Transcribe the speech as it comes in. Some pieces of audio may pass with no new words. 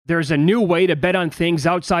There's a new way to bet on things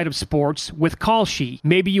outside of sports with Kalshi.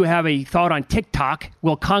 Maybe you have a thought on TikTok.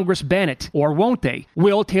 Will Congress ban it? Or won't they?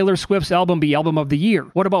 Will Taylor Swift's album be Album of the Year?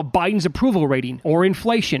 What about Biden's approval rating? Or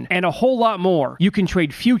inflation? And a whole lot more. You can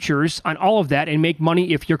trade futures on all of that and make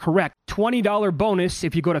money if you're correct. $20 bonus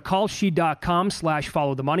if you go to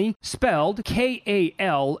kalshi.com/followthemoney, spelled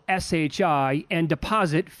KALSHI, and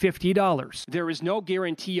deposit $50. There is no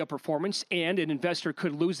guarantee of performance, and an investor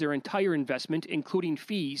could lose their entire investment, including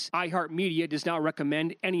fees. iHeartMedia does not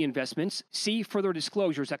recommend any investments. See further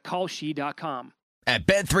disclosures at kalshi.com. At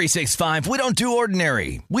Bet365, we don't do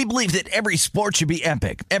ordinary. We believe that every sport should be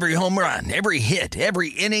epic. Every home run, every hit, every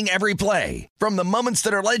inning, every play. From the moments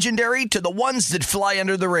that are legendary to the ones that fly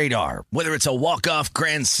under the radar. Whether it's a walk-off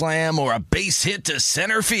grand slam or a base hit to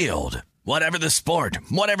center field. Whatever the sport,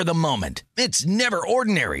 whatever the moment. It's never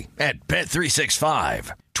ordinary at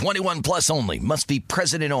Bet365. 21 plus only. Must be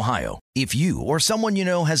present in Ohio. If you or someone you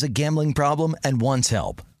know has a gambling problem and wants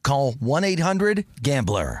help, call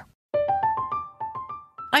 1-800-GAMBLER.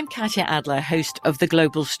 I'm Katya Adler, host of The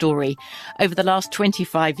Global Story. Over the last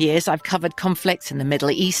 25 years, I've covered conflicts in the Middle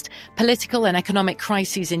East, political and economic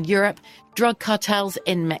crises in Europe, drug cartels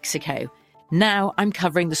in Mexico. Now I'm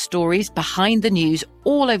covering the stories behind the news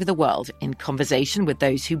all over the world in conversation with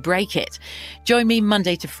those who break it. Join me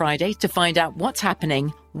Monday to Friday to find out what's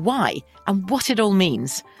happening, why, and what it all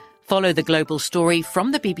means. Follow The Global Story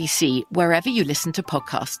from the BBC wherever you listen to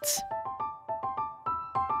podcasts.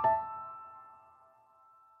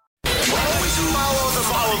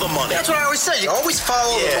 Follow the money. That's what I always say. You always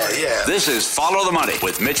follow the money. Yeah. This is Follow the Money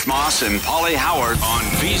with Mitch Moss and Paulie Howard on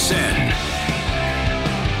VSiN.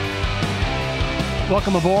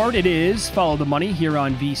 Welcome aboard. It is Follow the Money here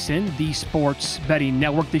on VSiN, the sports betting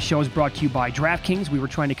network. This show is brought to you by DraftKings. We were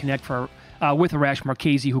trying to connect with Arash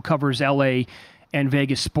Markazi, who covers LA and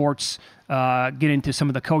Vegas sports, get into some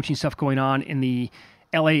of the coaching stuff going on in the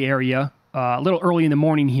LA area. A little early in the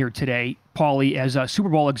morning here today, Paulie, as Super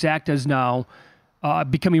Bowl Exactas now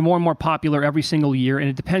becoming more and more popular every single year, and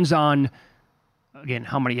it depends on, again,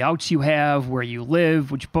 how many outs you have, where you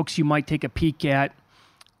live, which books you might take a peek at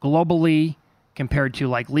globally compared to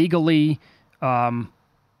like legally.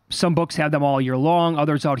 Some books have them all year long.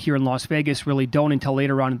 Others out here in Las Vegas really don't until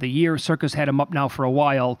later on in the year. Circus had them up now for a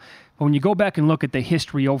while. But when you go back and look at the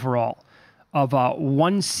history overall of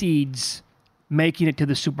one seeds making it to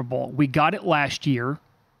the Super Bowl, we got it last year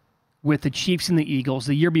with the Chiefs and the Eagles.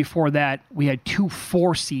 The year before that, we had 2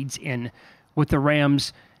 4 seeds in with the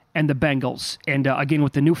Rams and the Bengals. And again,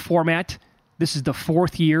 with the new format, this is the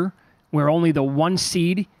 4th year where only the 1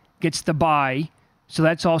 seed gets the bye. So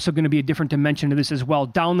that's also going to be a different dimension to this as well.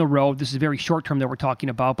 Down the road, this is very short term that we're talking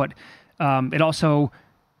about, but it also,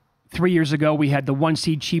 3 years ago, we had the 1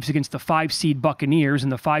 seed Chiefs against the 5 seed Buccaneers,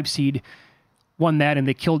 and the 5 seed won that, and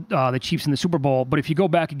they killed the Chiefs in the Super Bowl. But if you go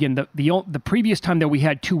back again, the previous time that we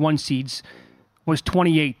had 2 1 seeds was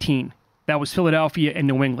 2018. That was Philadelphia and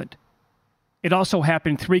New England. It also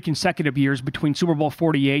happened 3 consecutive years between Super Bowl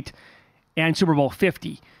 48 and Super Bowl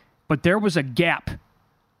 50. But there was a gap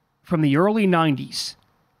from the early 90s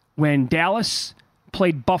when Dallas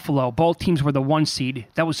played Buffalo. Both teams were the 1 seed.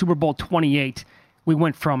 That was Super Bowl 28. We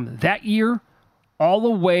went from that year all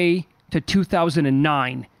the way to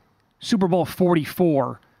 2009, Super Bowl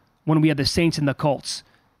 44, when we had the Saints and the Colts.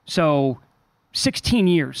 So 16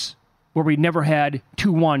 years where we never had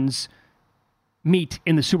 2 1s meet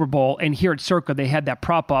in the Super Bowl. And here at Circa, they had that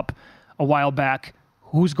prop up a while back.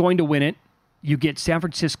 Who's going to win it? You get San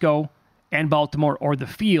Francisco and Baltimore or the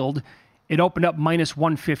field. It opened up minus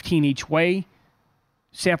 115 each way.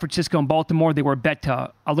 San Francisco and Baltimore, they were bet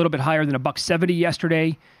to a little bit higher than $1.70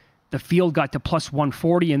 yesterday. The field got to plus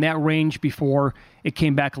 140 in that range before it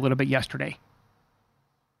came back a little bit yesterday.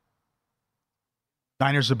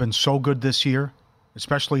 Niners have been so good this year,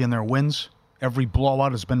 especially in their wins. Every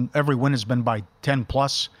win has been by 10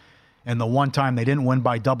 plus. And the one time they didn't win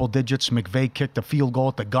by double digits, McVay kicked a field goal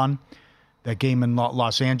at the gun, that game in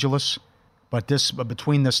Los Angeles. But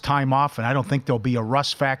between this time off, and I don't think there'll be a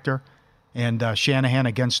rust factor, and Shanahan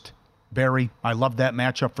against Barry, I love that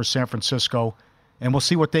matchup for San Francisco. And we'll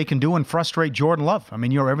see what they can do and frustrate Jordan Love. I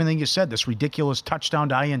mean, everything you said, this ridiculous touchdown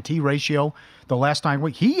to INT ratio the last 9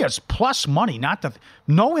 weeks. He has plus money,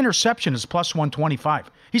 no interception is plus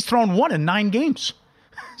 125. He's thrown 1 in 9 games.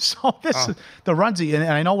 So the runs, and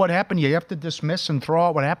I know what happened. You have to dismiss and throw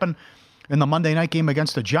out what happened in the Monday night game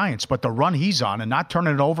against the Giants, but the run he's on and not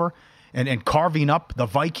turning it over and carving up the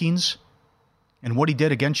Vikings and what he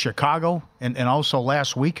did against Chicago and also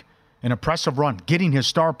last week, an impressive run, getting his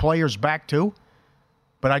star players back too.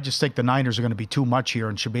 But I just think the Niners are going to be too much here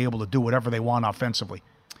and should be able to do whatever they want offensively.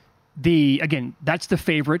 Again, that's the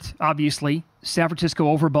favorite, obviously. San Francisco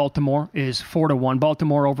over Baltimore is 4-1.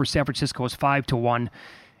 Baltimore over San Francisco is 5-1.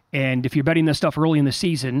 And if you're betting this stuff early in the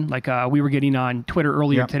season, like we were getting on Twitter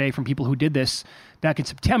earlier today from people who did this back in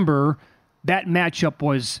September, that matchup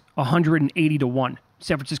was 180-1,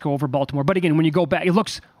 San Francisco over Baltimore. But again, when you go back, it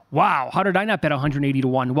looks, wow, how did I not bet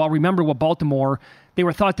 180-1? Well, remember what Baltimore, they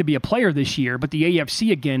were thought to be a player this year, but the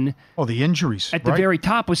AFC again. Oh, the injuries. At the very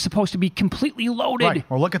top was supposed to be completely loaded. Right.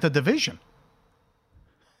 Well, look at the division.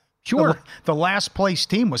 Sure. The last place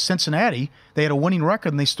team was Cincinnati. They had a winning record,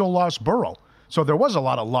 and they still lost Burrow. So there was a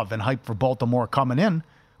lot of love and hype for Baltimore coming in,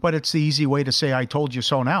 but it's the easy way to say, I told you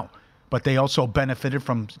so now. But they also benefited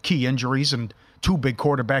from key injuries and 2 big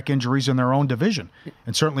quarterback injuries in their own division.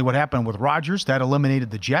 And certainly what happened with Rodgers, that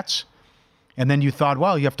eliminated the Jets. And then you thought,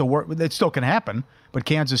 well, you have to work. It still can happen, but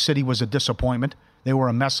Kansas City was a disappointment. They were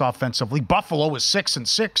a mess offensively. Buffalo was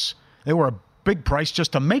 6-6. They were a big price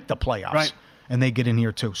just to make the playoffs. Right. And they get in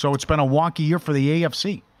here too. So it's been a wonky year for the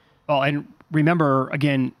AFC. Well, and remember,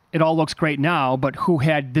 again, it all looks great now, but who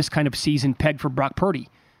had this kind of season pegged for Brock Purdy?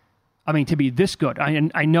 I mean, to be this good.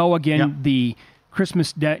 I know, again, the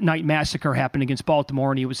Christmas night massacre happened against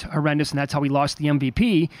Baltimore, and he was horrendous, and that's how he lost the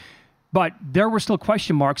MVP. But there were still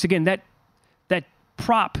question marks. Again, that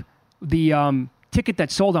prop, the ticket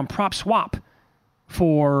that sold on Prop Swap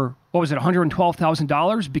for, what was it,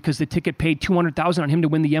 $112,000 because the ticket paid $200,000 on him to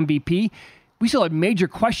win the MVP. We still had major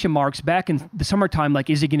question marks back in the summertime, like,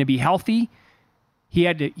 is he going to be healthy?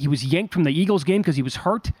 He was yanked from the Eagles game because he was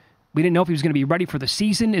hurt. We didn't know if he was going to be ready for the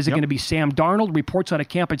season. Is it going to be Sam Darnold? Reports out of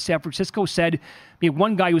camp at San Francisco said,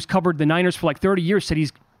 one guy who's covered the Niners for like 30 years said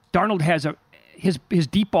Darnold has his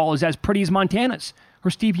deep ball is as pretty as Montana's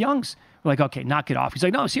or Steve Young's. We're like, okay, knock it off. He's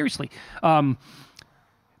like, no, seriously. But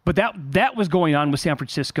that was going on with San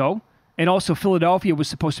Francisco. And also Philadelphia was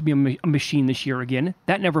supposed to be a machine this year again.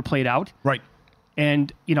 That never played out. Right.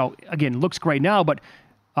 And, again, looks great now. But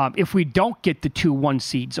if we don't get the 2-1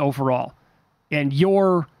 seeds overall, and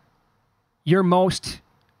your most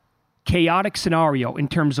chaotic scenario in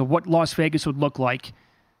terms of what Las Vegas would look like,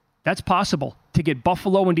 that's possible to get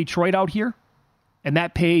Buffalo and Detroit out here. And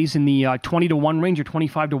that pays in the 20-1 range or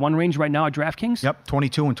 25-1 range right now at DraftKings? Yep,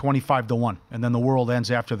 22 and 25-1. And then the world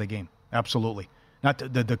ends after the game. Absolutely. Not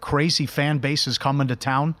the crazy fan base is coming to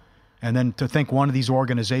town. And then to think one of these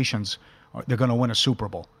organizations, they're going to win a Super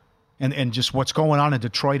Bowl. And just what's going on in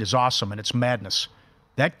Detroit is awesome, and it's madness.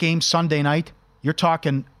 That game Sunday night, you're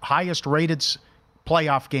talking highest rated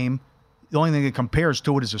playoff game. The only thing that compares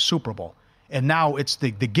to it is a Super Bowl. And now it's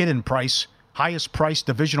the get-in price, highest priced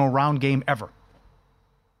divisional round game ever.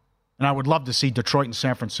 And I would love to see Detroit and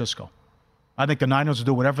San Francisco. I think the Niners will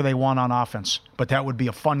do whatever they want on offense, but that would be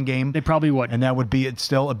a fun game. They probably would. And that would be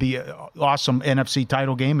it'd be an awesome NFC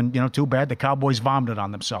title game. And, too bad the Cowboys vomited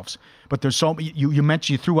on themselves. But there's you mentioned,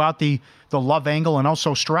 you threw out the Love angle and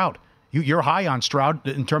also Stroud. You're high on Stroud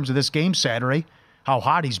in terms of this game Saturday, how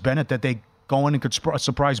hot he's been at that they go in and could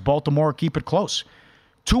surprise Baltimore or keep it close.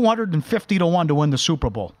 250-1 to win the Super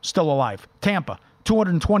Bowl, still alive. Tampa,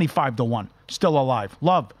 225-1, still alive.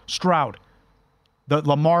 Love, Stroud, the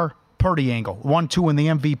Lamar Purdy angle, 1-2 in the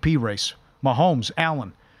MVP race. Mahomes,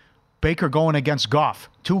 Allen, Baker going against Goff.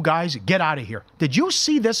 2 guys, get out of here. Did you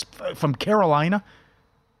see this from Carolina?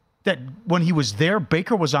 That when he was there,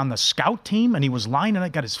 Baker was on the scout team and he was lying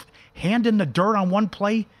and got his hand in the dirt on one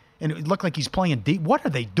play and it looked like he's playing deep. What are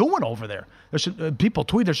they doing over there? People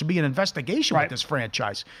tweet there should be an investigation with this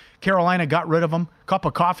franchise. Carolina got rid of him. Cup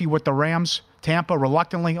of coffee with the Rams. Tampa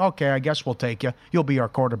reluctantly, okay, I guess we'll take you. You'll be our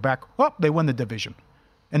quarterback. Oh, they win the division.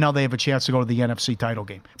 And now they have a chance to go to the NFC title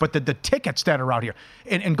game. But the tickets that are out here,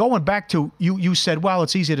 and going back to, you said, well,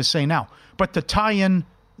 it's easy to say now, but to tie in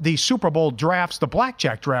the Super Bowl drafts, the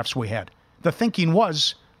blackjack drafts we had, the thinking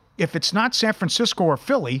was, if it's not San Francisco or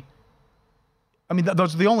Philly, I mean,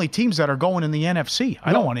 those are the only teams that are going in the NFC.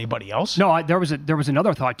 I don't want anybody else. No, there was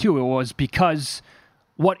another thought, too. It was because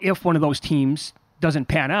what if one of those teams doesn't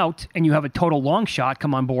pan out and you have a total long shot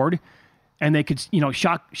come on board and they could,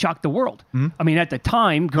 shock the world. Mm-hmm. I mean, at the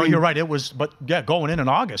time... No, you're right. It was, but going in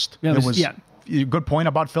August. Yeah, it was good point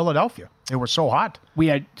about Philadelphia. They were so hot. We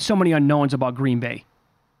had so many unknowns about Green Bay.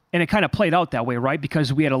 And it kind of played out that way, right?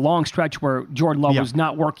 Because we had a long stretch where Jordan Love was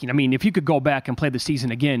not working. I mean, if you could go back and play the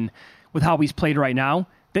season again with how he's played right now,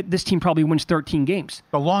 this team probably wins 13 games.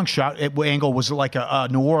 The long shot angle was like a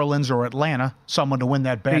New Orleans or Atlanta, someone to win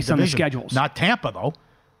that bad based division. On the schedules. Not Tampa, though,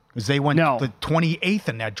 because they went the 28th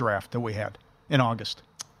in that draft that we had in August.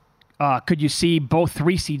 Could you see both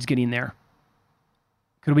 3 seeds getting there?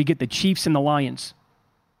 Could we get the Chiefs and the Lions?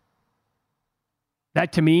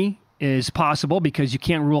 That, to me, is possible because you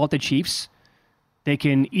can't rule out the Chiefs. They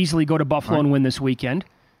can easily go to Buffalo and win this weekend.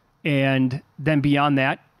 And then beyond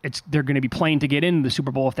that, they're going to be playing to get into the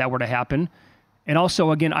Super Bowl if that were to happen. And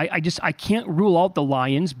also, again, I can't rule out the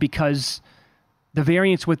Lions because the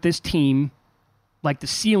variance with this team, like the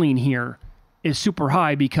ceiling here, is super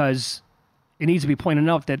high because it needs to be pointed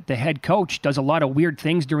out that the head coach does a lot of weird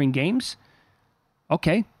things during games.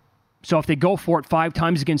 Okay. So if they go for it 5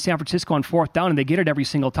 times against San Francisco on 4th down and they get it every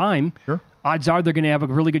single time, odds are they're going to have a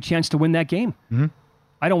really good chance to win that game. Mm-hmm.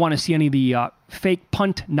 I don't want to see any of the fake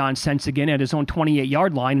punt nonsense again at his own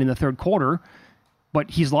 28-yard line in the third quarter,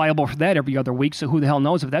 but he's liable for that every other week, so who the hell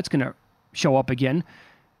knows if that's going to show up again.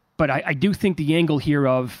 But I do think the angle here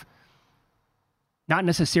of not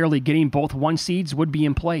necessarily getting both 1 seeds would be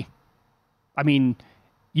in play. I mean,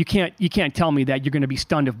 you can't tell me that you're going to be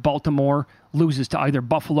stunned if Baltimore loses to either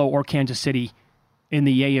Buffalo or Kansas City in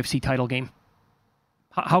the AFC title game.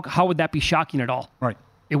 How would that be shocking at all? Right.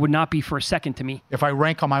 It would not be for a second to me. If I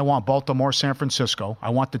rank them, I want Baltimore, San Francisco.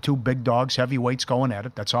 I want the 2 big dogs, heavyweights going at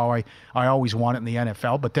it. That's how I always want it in the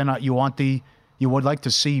NFL. But then you would like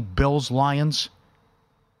to see Bills, Lions,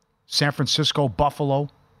 San Francisco, Buffalo.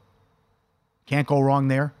 Can't go wrong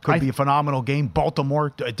there. Could be a phenomenal game.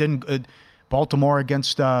 Baltimore Baltimore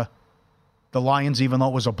against the Lions, even though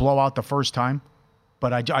it was a blowout the first time.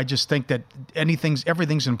 But I just think that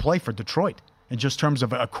everything's in play for Detroit. In just terms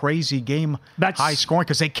of a crazy game, high scoring,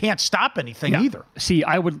 because they can't stop anything either. See,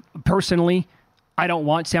 I would personally, I don't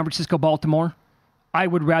want San Francisco, Baltimore. I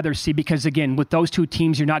would rather see, because again, with those 2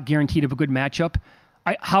 teams, you're not guaranteed of a good matchup.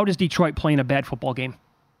 How does Detroit play in a bad football game?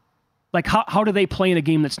 Like, how do they play in a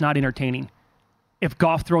game that's not entertaining? If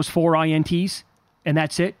Goff throws 4 INTs and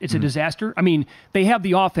that's it, it's a disaster. I mean, they have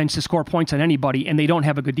the offense to score points on anybody, and they don't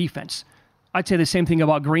have a good defense. I'd say the same thing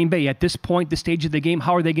about Green Bay. At this point, this stage of the game,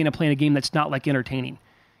 how are they going to play in a game that's not, like, entertaining?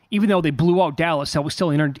 Even though they blew out Dallas, that was still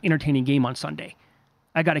an entertaining game on Sunday.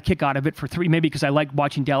 I got a kick out of it for 3, maybe because I like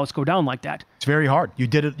watching Dallas go down like that. It's very hard. You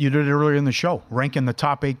did it earlier in the show, ranking the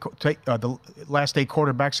top 8, the last 8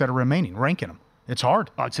 quarterbacks that are remaining, ranking them. It's hard.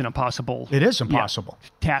 Oh, it's an impossible. It is impossible.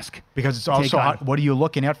 Task. Because it's also what are you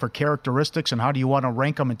looking at for characteristics, and how do you want to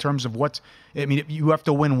rank them in terms of you have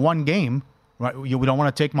to win 1 game. Right, we don't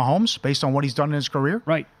want to take Mahomes based on what he's done in his career.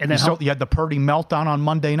 Right, and then you had the Purdy meltdown on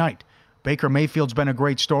Monday night. Baker Mayfield's been a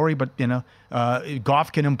great story, but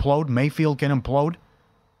Goff can implode, Mayfield can implode.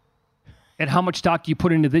 And how much stock do you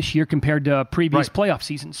put into this year compared to previous playoff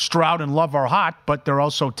seasons? Stroud and Love are hot, but they're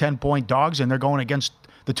also 10-point dogs, and they're going against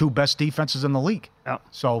the 2 best defenses in the league. Yeah.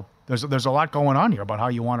 So there's a lot going on here about how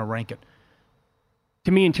you want to rank it.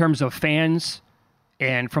 To me, in terms of fans,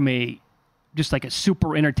 and from just like a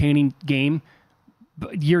super entertaining game,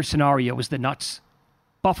 your scenario is the nuts.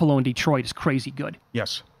 Buffalo and Detroit is crazy good.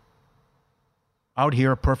 Yes. Out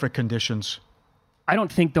here, perfect conditions. I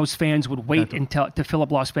don't think those fans would wait to fill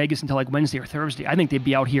up Las Vegas until like Wednesday or Thursday. I think they'd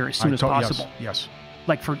be out here as soon as possible. Yes.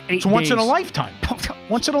 Like for 8 days. It's once in a lifetime.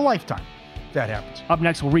 Once in a lifetime. That happens. Up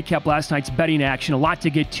next, we'll recap last night's betting action. A lot to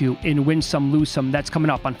get to in Win Some, Lose Some. That's coming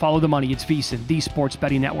up on Follow the Money. It's VSiN, the Sports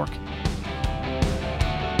Betting Network.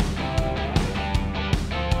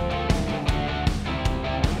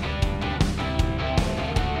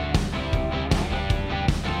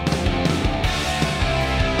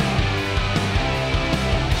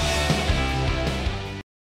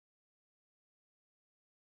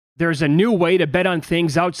 There's a new way to bet on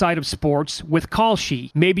things outside of sports with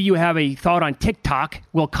Kalshi. Maybe you have a thought on TikTok.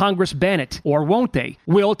 Will Congress ban it? Or won't they?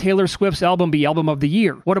 Will Taylor Swift's album be Album of the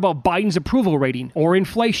Year? What about Biden's approval rating or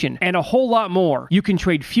inflation? And a whole lot more. You can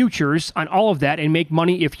trade futures on all of that and make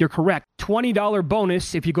money if you're correct. $20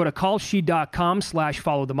 bonus if you go to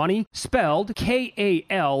kalshi.com/followthemoney, spelled KALSHI,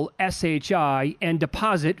 and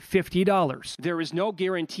deposit $50. There is no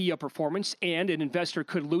guarantee of performance, and an investor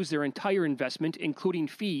could lose their entire investment, including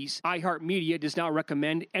fees. iHeartMedia does not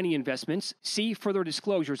recommend any investments. See further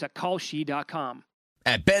disclosures at kalshi.com.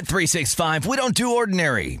 At Bet365, we don't do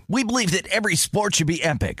ordinary. We believe that every sport should be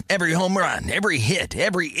epic. Every home run, every hit,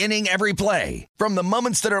 every inning, every play. From the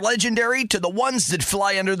moments that are legendary to the ones that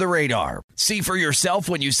fly under the radar. See for yourself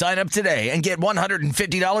when you sign up today and get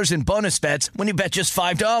 $150 in bonus bets when you bet just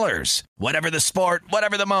 $5. Whatever the sport,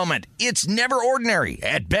 whatever the moment, it's never ordinary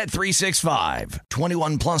at Bet365.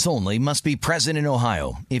 21 plus only. Must be present in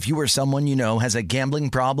Ohio. If you or someone you know has a gambling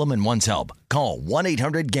problem and wants help, call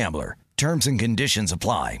 1-800-GAMBLER. Terms and conditions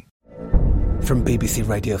apply. From BBC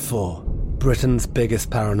Radio 4, Britain's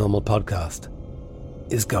biggest paranormal podcast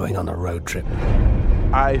is going on a road trip.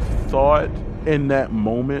 I thought in that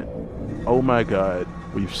moment, oh my God,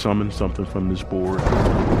 we've summoned something from this board.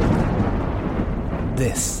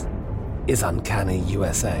 This is Uncanny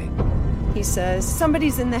USA. he says,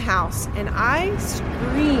 somebody's in the house. And I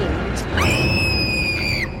screamed.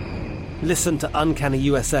 Listen to Uncanny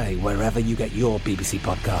USA wherever you get your BBC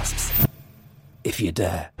podcasts, if you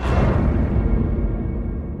dare.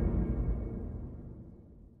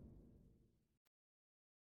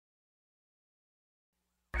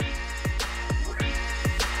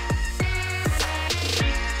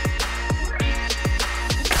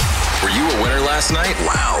 Last night?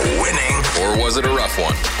 Wow, winning. Or was it a rough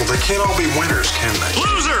one? Well, they can't all be winners, can they?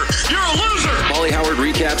 Loser! You're a loser! Paulie Howard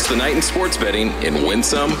recaps the night in sports betting in Win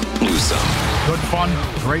Some, Lose Some. Good fun.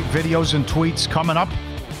 Great videos and tweets coming up.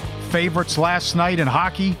 Favorites last night in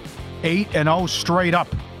hockey, 8-0 straight up,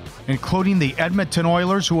 including the Edmonton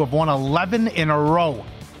Oilers, who have won 11 in a row.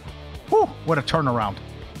 Whew, what a turnaround.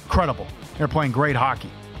 Incredible. They're playing great hockey.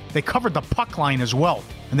 They covered the puck line as well,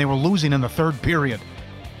 and they were losing in the third period.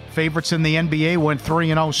 Favorites in the NBA went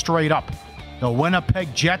 3-0 straight up. The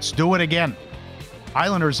Winnipeg Jets do it again.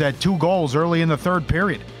 Islanders had 2 goals early in the third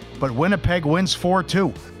period, but Winnipeg wins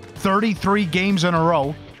 4-2. 33 games in a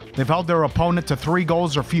row. They've held their opponent to 3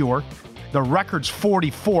 goals or fewer. The record's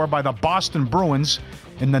 44 by the Boston Bruins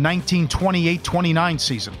in the 1928-29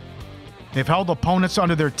 season. They've held opponents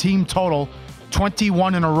under their team total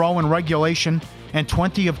 21 in a row in regulation and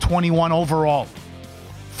 20 of 21 overall.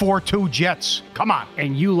 4-2 Jets. Come on.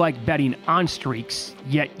 And you like betting on streaks,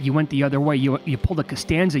 yet you went the other way. You pulled a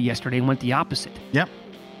Costanza yesterday and went the opposite. Yep.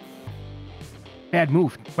 Bad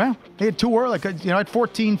move. Well, they had 2 early. At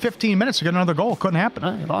 14, 15 minutes to get another goal. Couldn't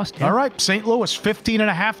happen. They lost. All right. St. Louis,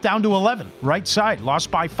 15.5 down to 11. Right side. Lost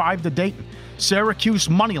by 5 to Dayton. Syracuse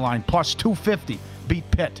money line plus 250. Beat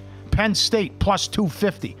Pitt. Penn State plus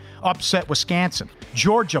 250. Upset Wisconsin.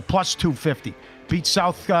 Georgia plus 250. Beat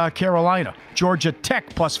South Carolina. Georgia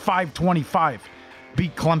Tech plus 525.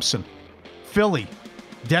 Beat Clemson. Philly,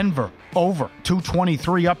 Denver, over.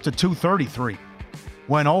 223 up to 233.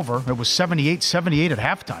 Went over. It was 78-78 at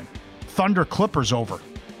halftime. Thunder Clippers over.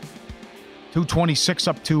 226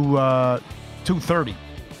 up to 230.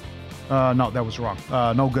 No, that was wrong.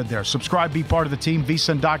 No good there. Subscribe, be part of the team.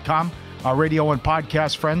 vsin.com. Our radio and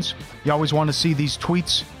podcast friends. You always want to see these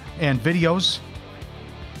tweets and videos.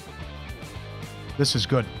 This is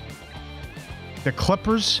good. The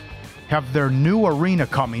Clippers have their new arena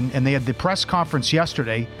coming, and they had the press conference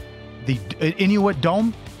yesterday. The Inuit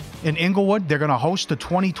Dome in Inglewood, they're going to host the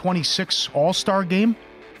 2026 All-Star Game.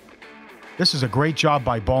 This is a great job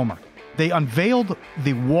by Ballmer. They unveiled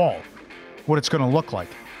the wall, what it's going to look like.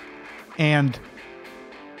 And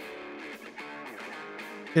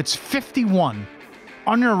it's 51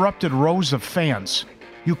 uninterrupted rows of fans.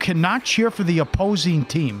 You cannot cheer for the opposing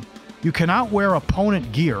team. You cannot wear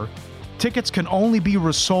opponent gear. Tickets can only be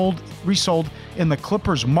resold in the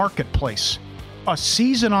Clippers marketplace. A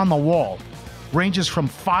season on the wall ranges from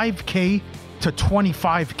 $5K to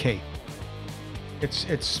 $25K.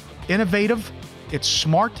 It's innovative. It's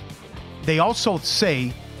smart. They also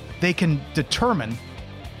say they can determine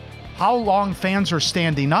how long fans are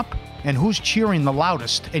standing up and who's cheering the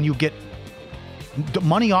loudest, and you get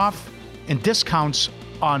money off and discounts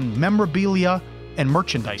on memorabilia and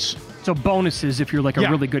merchandise. So bonuses if you're like a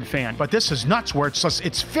really good fan. But this is nuts where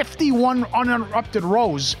it's 51 uninterrupted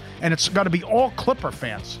rows, and it's got to be all Clipper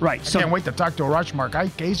fans. Right. I can't wait to talk to Arash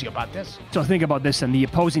Markazi about this. So think about this, and the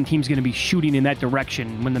opposing team's going to be shooting in that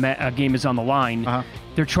direction when the game is on the line. Uh-huh.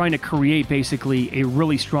 They're trying to create basically a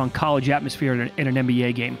really strong college atmosphere in an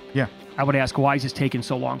NBA game. Yeah. I would ask, why is this taking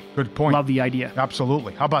so long? Good point. Love the idea.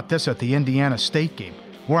 Absolutely. How about this at the Indiana State game?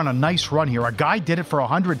 We're on a nice run here. A guy did it for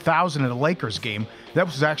 $100,000 at a Lakers game. That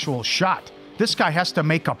was his actual shot. This guy has to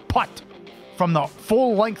make a putt from the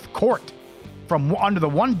full-length court, from under the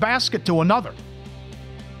one basket to another.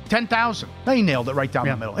 $10,000. He nailed it right down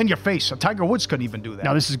the middle. In your face. Tiger Woods couldn't even do that.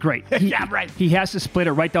 Now, this is great. Yeah, right. He has to split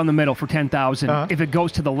it right down the middle for $10,000. Uh-huh. If it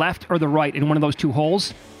goes to the left or the right in one of those 2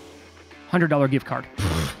 holes, $100 gift card.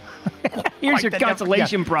 Here's your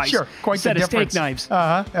consolation prize. Sure, quite set the of difference. Steak knives.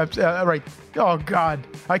 Right. Oh, God.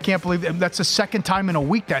 I can't believe it. That's the second time in a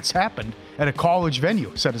week that's happened at a college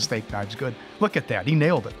venue. Set of steak knives. Good. Look at that. He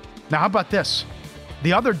nailed it. Now, how about this?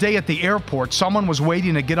 The other day at the airport, someone was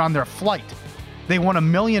waiting to get on their flight. They won $1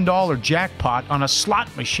 million jackpot on a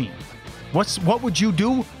slot machine. What would you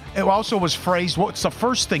do? It also was phrased, what's the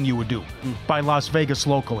first thing you would do by Las Vegas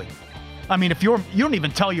locally? I mean, if you don't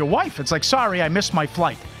even tell your wife. It's like, sorry, I missed my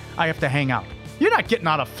flight. I have to hang out. You're not getting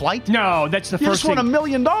on a flight. No, that's the first thing. You just won $1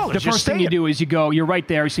 million. The first thing you do is you're right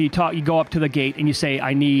there. So you go up to the gate and you say,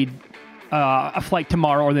 I need a flight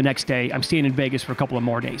tomorrow or the next day. I'm staying in Vegas for a couple of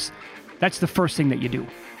more days. That's the first thing that you do.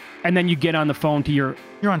 And then you get on the phone to You're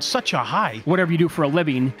on such a high. Whatever you do for a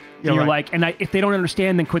living. You're right. like, if they don't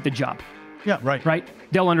understand, then quit the job. Yeah, right. Right?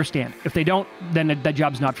 They'll understand. If they don't, then that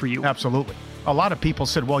job's not for you. Absolutely. A lot of people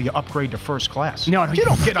said, well, you upgrade to first class. No, you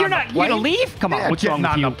don't get on the plane. You're going to leave? Come on, what's wrong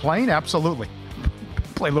with you? On the plane? Absolutely.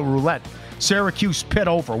 Play a little roulette. Syracuse Pitt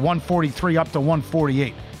over, 143 up to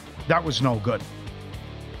 148. That was no good.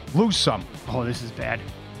 Lose some. Oh, this is bad.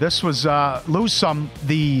 This was lose some.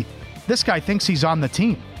 This guy thinks he's on the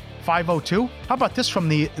team. 502. How about this from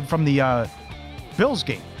the Bills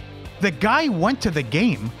game? The guy went to the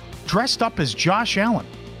game dressed up as Josh Allen,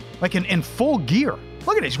 like in full gear.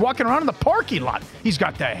 Look at it. He's walking around in the parking lot. He's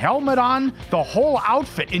got the helmet on, the whole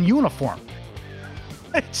outfit in uniform.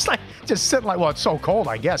 It's like just sitting like, well, it's so cold,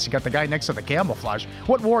 I guess. You got the guy next to the camouflage.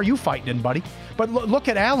 What war are you fighting in, buddy? But look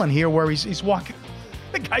at Allen here where he's walking.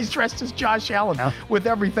 The guy's dressed as Josh Allen with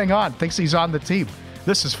everything on. Thinks he's on the team.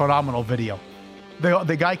 This is phenomenal video.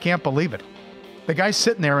 The guy can't believe it. The guy's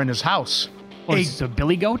sitting there in his house. Oh, it's a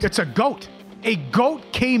billy goat? It's a goat. A goat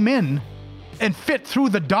came in and fit through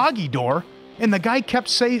the doggy door, and the guy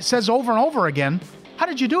says over and over again, how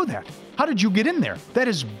did you do that? How did you get in there? That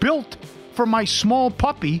is built for my small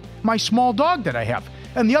puppy, my small dog that I have.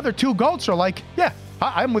 And the other two goats are like, yeah,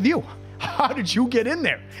 I'm with you. How did you get in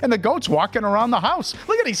there? And the goat's walking around the house.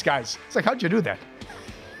 Look at these guys. It's like, how'd you do that?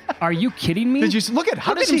 Are you kidding me? Did you look at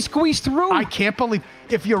how does he squeeze through? I can't believe.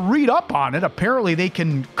 If you read up on it, apparently they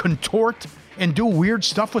can contort and do weird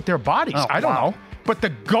stuff with their bodies. I don't know. But the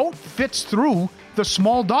goat fits through the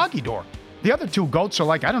small doggy door. The other two goats are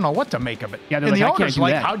like, I don't know what to make of it. Yeah, and like, the owner's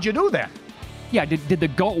like, that. How'd you do that? Yeah, did the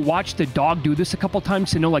goat watch the dog do this a couple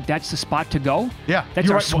times to know, like, that's the spot to go? Yeah. That's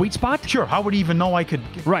our sweet spot? Sure. How would he even know I could?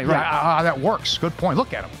 Right. That works. Good point.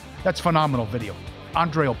 Look at him. That's phenomenal video.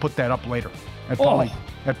 Andre will put that up later. At Paulie.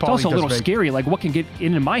 It's also a little scary. Like, what can get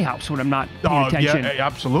into my house when I'm not paying attention? Yeah,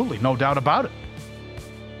 absolutely. No doubt about it.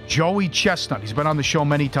 Joey Chestnut. He's been on the show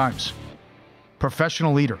many times.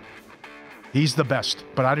 Professional eater. He's the best.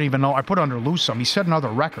 But I didn't even know. I put under loose some. He set another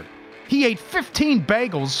record. He ate 15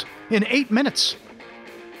 bagels in 8 minutes.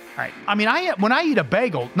 I mean, when I eat a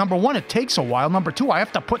bagel, number one, it takes a while. Number two, I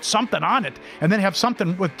have to put something on it and then have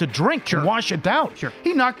something to drink and wash it down. Sure.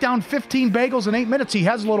 He knocked down 15 bagels in 8 minutes. He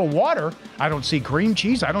has a little water. I don't see cream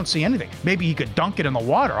cheese. I don't see anything. Maybe he could dunk it in the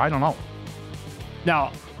water. I don't know.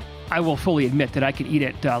 Now, I will fully admit that I could eat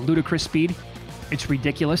at ludicrous speed. It's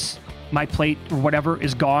ridiculous. My plate or whatever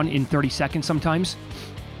is gone in 30 seconds sometimes.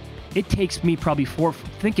 It takes me probably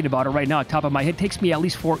thinking about it right now, top of my head, it takes me at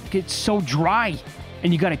least 4. It's so dry,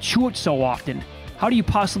 and you got to chew it so often. How do you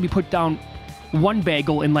possibly put down one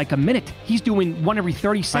bagel in like a minute? He's doing one every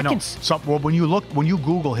 30 seconds. I know. When you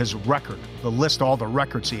Google his record, the list of all the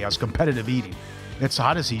records he has, competitive eating, it's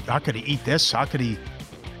how could he eat this? How could he?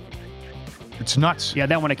 It's nuts. Yeah,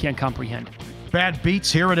 that one I can't comprehend. Bad beats,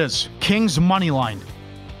 here it is. Kings money line.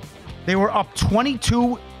 They were up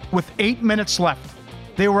 22 with 8 minutes left.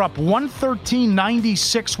 They were up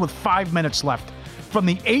 113-96 with 5 minutes left. From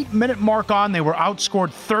the 8-minute mark on, they were outscored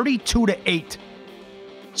 32-8.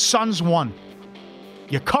 Suns won.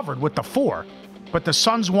 You covered with the 4, but the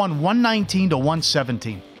Suns won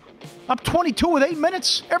 119-117. Up 22 with 8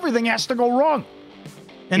 minutes. Everything has to go wrong.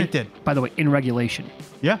 And it did. By the way, in regulation.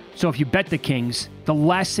 Yeah. So if you bet the Kings, the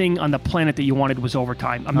last thing on the planet that you wanted was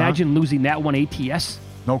overtime. Imagine losing that one ATS.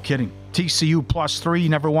 No kidding. TCU +3. You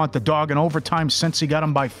never want the dog in overtime since he got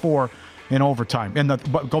him by 4 in overtime. And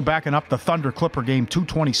go back and up the Thunder Clipper game,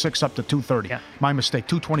 226 up to 230. Yeah. My mistake,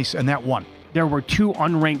 220, and that won. There were 2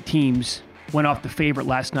 unranked teams went off the favorite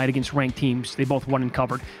last night against ranked teams. They both won and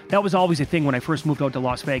covered. That was always a thing when I first moved out to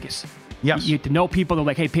Las Vegas. Yes. You had to know people that were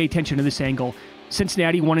like, hey, pay attention to this angle.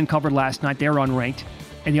 Cincinnati won and covered last night. They're unranked.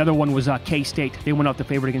 And the other one was K-State. They went out the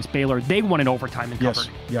favorite against Baylor. They won in overtime and covered.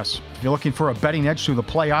 Yes. If you're looking for a betting edge through the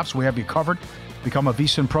playoffs, we have you covered. Become a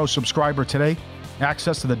VSiN Pro subscriber today.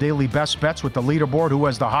 Access to the daily best bets with the leaderboard, who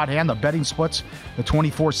has the hot hand, the betting splits, the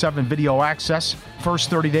 24/7 video access.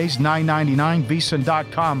 First 30 days, $9.99.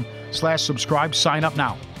 VSiN.com/subscribe. Sign up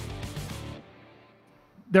now.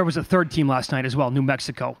 There was a third team last night as well, New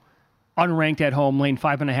Mexico. Unranked at home, laying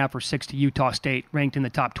 5.5 or 6 to Utah State, ranked in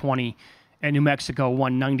the top 20. And New Mexico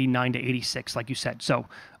won 99-86, like you said. So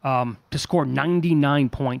to score 99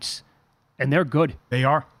 points, and they're good. They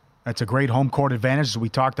are. That's a great home court advantage, as we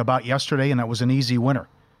talked about yesterday, and that was an easy winner.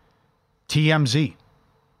 TMZ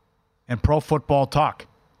and Pro Football Talk.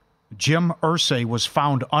 Jim Irsay was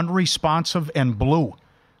found unresponsive and blue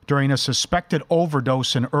during a suspected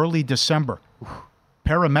overdose in early December.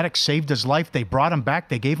 Paramedics saved his life. They brought him back.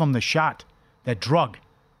 They gave him the shot, that drug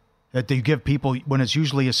that they give people when it's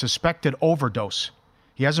usually a suspected overdose.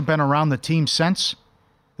 He hasn't been around the team since.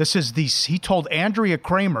 He told Andrea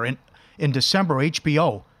Kramer in December,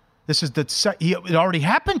 HBO, it already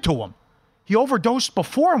happened to him. He overdosed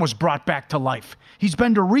before and was brought back to life. He's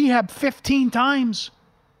been to rehab 15 times.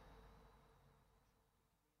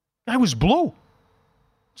 Guy was blue.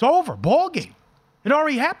 It's over. Ball game. It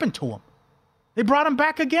already happened to him. They brought him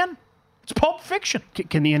back again. It's Pulp Fiction.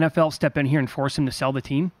 Can the NFL step in here and force him to sell the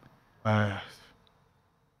team? I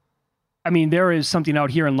mean, there is something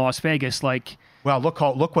out here in Las Vegas like... Well, look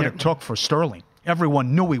what it took for Sterling.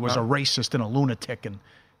 Everyone knew he was a racist and a lunatic, and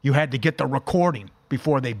you had to get the recording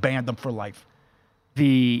before they banned him for life.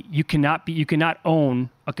 You cannot own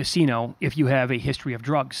a casino if you have a history of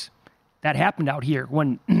drugs. That happened out here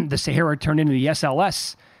when the Sahara turned into the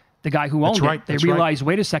SLS. The guy who owned it, they realized,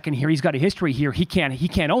 wait a second here, he's got a history here. He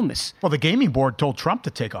can't own this. Well, the gaming board told Trump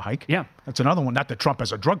to take a hike. Yeah. That's another one. Not that Trump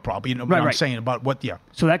has a drug problem. You know what I'm saying about what,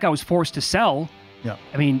 So that guy was forced to sell. Yeah.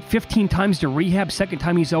 I mean, 15 times to rehab, second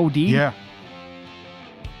time he's OD. Yeah.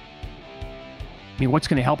 I mean, what's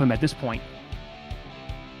going to help him at this point?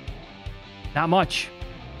 Not much.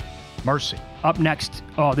 Mercy. Up next,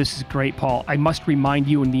 oh, this is great, Paul. I must remind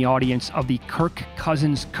you in the audience of the Kirk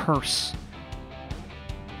Cousins curse.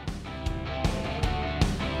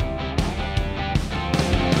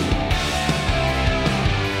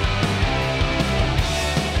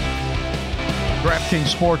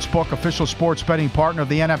 DraftKings Sportsbook, official sports betting partner of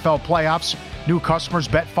the NFL playoffs. New customers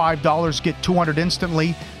bet $5, get $200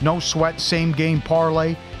 instantly. No sweat, same game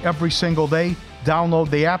parlay every single day. Download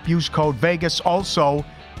the app, use code VEGAS. Also,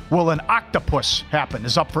 will an octopus happen?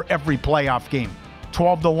 Is up for every playoff game.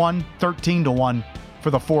 12-1, 13-1 for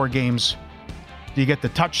the 4 games. You get the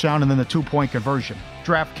touchdown and then the 2-point conversion.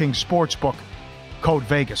 DraftKings Sportsbook, code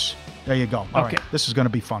VEGAS. There you go. All right, this is going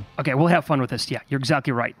to be fun. Okay, we'll have fun with this. Yeah, you're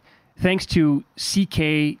exactly right. Thanks to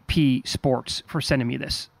CKP Sports for sending me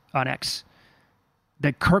this on X.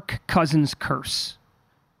 The Kirk Cousins curse.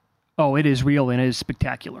 Oh, it is real and it is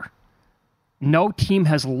spectacular. No team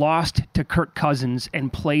has lost to Kirk Cousins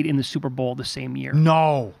and played in the Super Bowl the same year.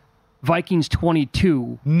 No. Vikings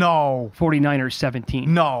 22. No. 49ers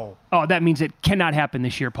 17. No. Oh, that means it cannot happen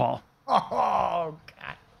this year, Paul. Oh,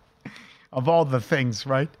 God. Of all the things,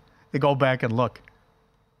 right? They go back and look.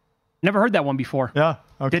 Never heard that one before. Yeah.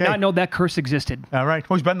 Okay. Did not know that curse existed. All right.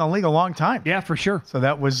 Well, he's been in the league a long time. Yeah, for sure. So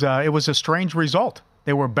that was it was a strange result.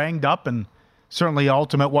 They were banged up and certainly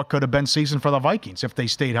ultimate what could have been season for the Vikings if they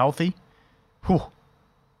stayed healthy. Whew.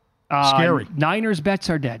 Scary. Niners bets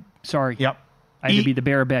are dead. Sorry. Yep. I had to be the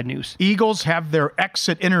bearer of bad news. Eagles have their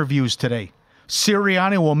exit interviews today.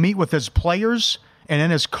 Sirianni will meet with his players and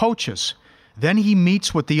then his coaches. Then he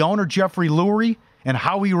meets with the owner, Jeffrey Lurie, and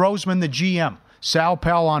Howie Roseman, the GM. Sal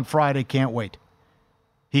Pell on Friday. Can't wait.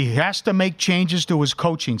 He has to make changes to his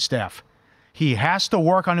coaching staff. He has to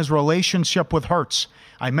work on his relationship with Hurts.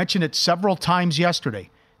 I mentioned it several times yesterday.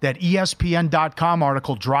 That ESPN.com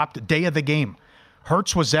article dropped day of the game.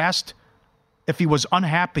 Hurts was asked if he was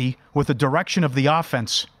unhappy with the direction of the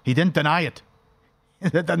offense. He didn't deny it.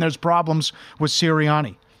 Then there's problems with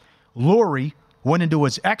Sirianni. Lurie went into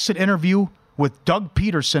his exit interview with Doug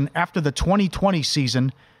Peterson after the 2020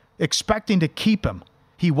 season, expecting to keep him.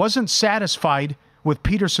 He wasn't satisfied with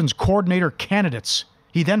Peterson's coordinator candidates.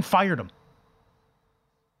 He then fired him.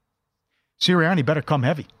 Sirianni better come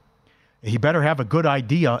heavy. He better have a good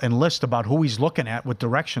idea and list about who he's looking at with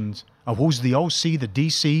directions of who's the OC, the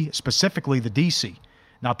DC, specifically the DC.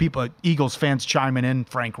 Now, people, Eagles fans chiming in,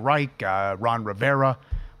 Frank Reich, Ron Rivera,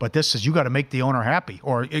 but this is, you got to make the owner happy.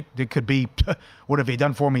 Or it could be, what have you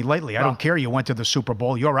done for me lately? I don't care. You went to the Super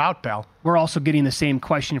Bowl. You're out, pal. We're also getting the same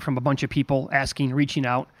question from a bunch of people reaching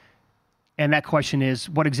out. And that question is,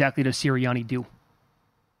 what exactly does Sirianni do?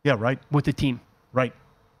 Yeah, right. With the team. Right.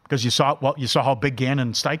 Because you saw how big Gannon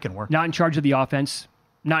and Steichen were. Not in charge of the offense,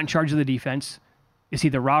 not in charge of the defense. Is he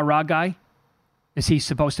the rah-rah guy? Is he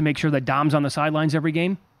supposed to make sure that Dom's on the sidelines every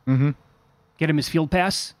game? Mm-hmm. Get him his field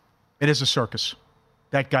pass? It is a circus.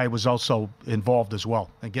 That guy was also involved as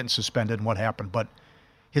well and getting suspended and what happened. But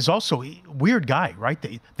he's also a weird guy, right?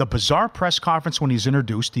 The bizarre press conference when he's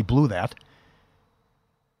introduced, he blew that.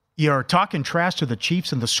 You're talking trash to the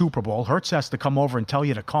Chiefs in the Super Bowl. Hurts has to come over and tell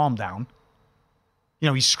you to calm down. You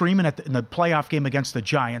know, he's screaming in the playoff game against the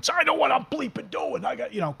Giants, I know what I'm bleeping doing. I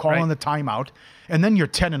got, calling the timeout. And then you're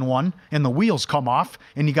 10-1, and the wheels come off,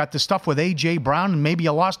 and you got the stuff with A.J. Brown, and maybe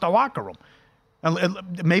you lost the locker room. And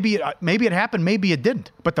maybe it happened, maybe it didn't.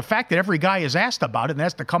 But the fact that every guy is asked about it and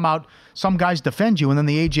has to come out, some guys defend you, and then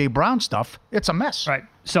the A.J. Brown stuff, it's a mess. Right.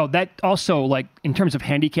 So that also, like, in terms of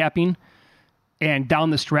handicapping and down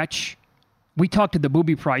the stretch, we talked to the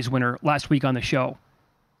Booby Prize winner last week on the show.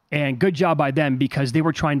 And good job by them because they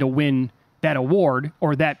were trying to win that award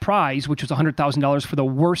or that prize, which was $100,000 for the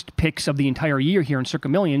worst picks of the entire year here in Circa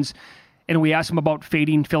Millions. And we asked them about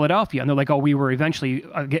fading Philadelphia, and they're like, "Oh, we were eventually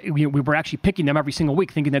we were actually picking them every single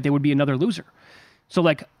week, thinking that they would be another loser." So,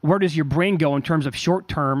 like, where does your brain go in terms of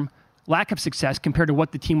short-term lack of success compared to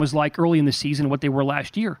what the team was like early in the season, what they were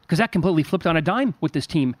last year? Because that completely flipped on a dime with this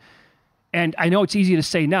team. And I know it's easy to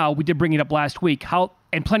say now. We did bring it up last week. How,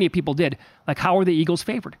 and plenty of people did. Like, how are the Eagles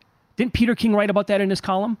favored? Didn't Peter King write about that in his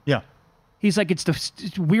column? Yeah. He's like, it's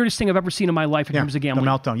the weirdest thing I've ever seen in my life in terms of gambling.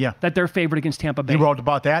 The meltdown, yeah. That they're favored against Tampa Bay. He wrote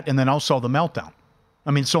about that, and then also the meltdown.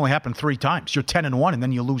 I mean, it's only happened 3 times. You're 10-1, and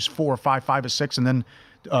then you lose 4 or 5, 5 or 6, and then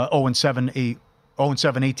 0-7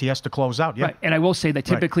 ATS to close out. Yeah. Right. And I will say that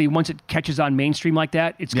typically once it catches on mainstream like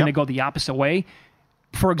that, it's going to go the opposite way.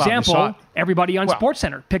 For example, everybody on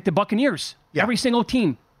SportsCenter picked the Buccaneers. Yeah. Every single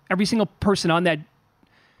team, every single person on that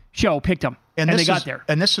show picked them, and they got there.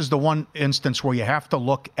 And this is the one instance where you have to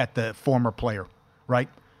look at the former player, right?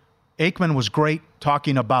 Aikman was great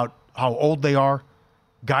talking about how old they are,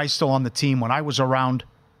 guys still on the team when I was around,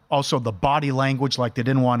 also the body language like they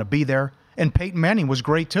didn't want to be there, and Peyton Manning was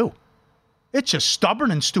great too. It's just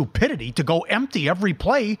stubborn and stupidity to go empty every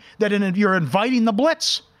play that you're inviting the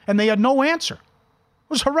blitz, and they had no answer. It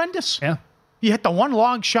was horrendous. Yeah. You hit the one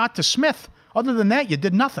long shot to Smith. Other than that, you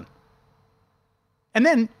did nothing. And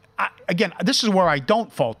then, again, this is where I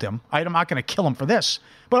don't fault him. I'm not going to kill him for this.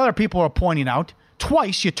 But other people are pointing out,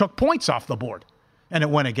 twice you took points off the board, and it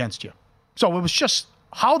went against you. So it was just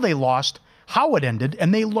how they lost, how it ended,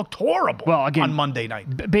 and they looked horrible on Monday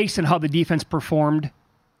night. Based on how the defense performed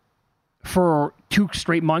for 2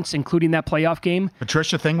 straight months, including that playoff game.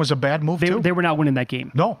 Patricia thing was a bad move, too? They were not winning that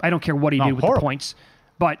game. No. I don't care what he did with the points.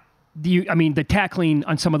 But, the tackling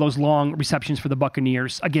on some of those long receptions for the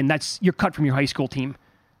Buccaneers, again, you're cut from your high school team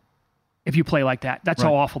if you play like that. That's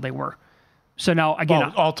how awful they were. So now,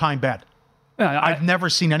 again... all-time bad. I've never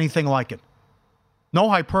seen anything like it. No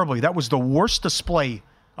hyperbole. That was the worst display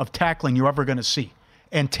of tackling you're ever going to see.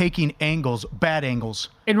 And taking angles, bad angles,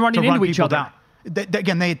 and running into each other. Down.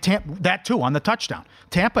 Again, they had that too on the touchdown.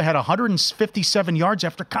 Tampa had 157 yards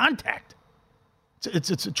after contact.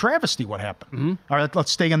 It's a travesty what happened. Mm-hmm. All right,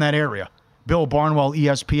 let's stay in that area. Bill Barnwell,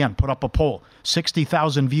 ESPN, put up a poll,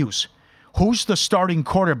 60,000 views. Who's the starting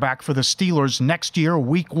quarterback for the Steelers next year,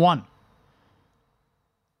 week 1?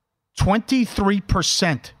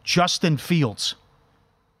 23% Justin Fields.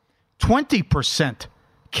 20%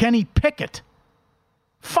 Kenny Pickett.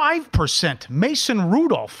 5% Mason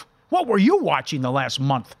Rudolph. What were you watching the last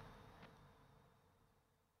month?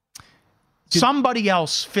 Somebody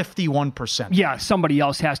else, 51%. Yeah, somebody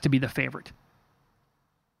else has to be the favorite.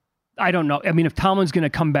 I don't know. I mean, if Tomlin's going to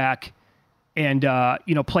come back and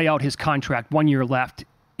play out his contract, 1 year left,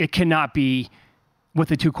 it cannot be with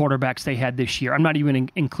the 2 quarterbacks they had this year. I'm not even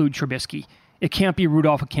include Trubisky. It can't be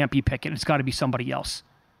Rudolph. It can't be Pickett. It's got to be somebody else.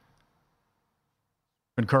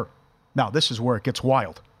 Concur. Now, this is where it gets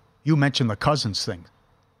wild. You mentioned the Cousins thing.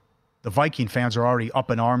 The Viking fans are already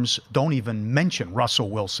up in arms. Don't even mention Russell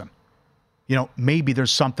Wilson. Maybe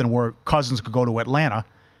there's something where Cousins could go to Atlanta,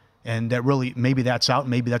 and that really, maybe that's out.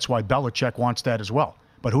 Maybe that's why Belichick wants that as well.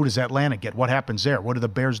 But who does Atlanta get? What happens there? What do the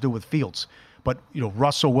Bears do with Fields? But,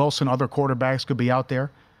 Russell Wilson, other quarterbacks could be out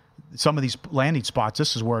there. Some of these landing spots,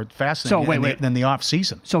 this is where it's fascinating. So, wait. Then the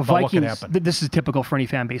offseason. So Vikings, this is typical for any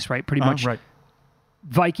fan base, right? Pretty much. Right.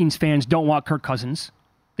 Vikings fans don't want Kirk Cousins.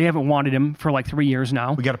 They haven't wanted him for like 3 years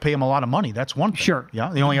now. We got to pay him a lot of money. That's one thing. Sure.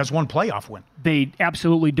 Yeah, he only has 1 playoff win. They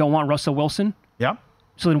absolutely don't want Russell Wilson. Yeah.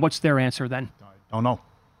 So then what's their answer then? I don't know.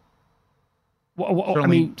 Well,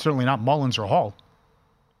 certainly not Mullins or Hall.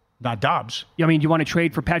 Not Dobbs. Do you want to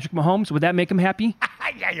trade for Patrick Mahomes? Would that make him happy?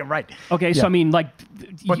 Yeah, you're right. Okay, yeah. So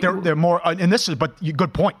But they're more, and this is,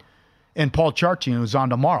 good point. And Paul Charchian, who's on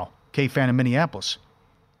tomorrow, K-fan in Minneapolis.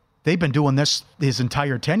 They've been doing this his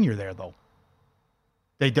entire tenure there, though.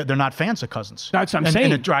 They're not fans of Cousins. That's what I'm saying.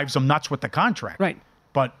 And it drives them nuts with the contract. Right.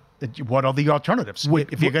 But what are the alternatives?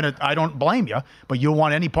 If you're going to, I don't blame you, but you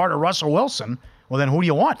want any part of Russell Wilson, well, then who do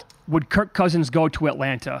you want? Would Kirk Cousins go to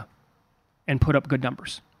Atlanta and put up good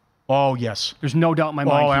numbers? Oh, yes. There's no doubt in my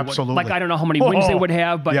mind. Oh, absolutely. I don't know how many wins they would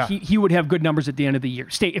have, but he would have good numbers at the end of the year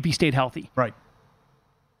if he stayed healthy. Right.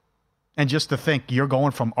 And just to think, you're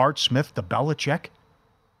going from Art Smith to Belichick?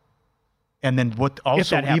 And then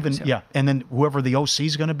and then whoever the OC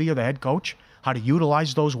is going to be or the head coach, how to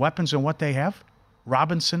utilize those weapons and what they have.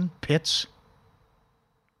 Robinson, Pitts,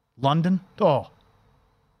 London. Oh.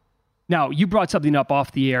 Now, you brought something up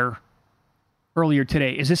off the air earlier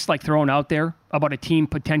today. Is this like thrown out there about a team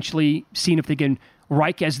potentially seeing if they can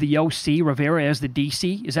Reich as the OC, Rivera as the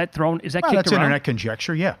DC? Is that kicked around? That's internet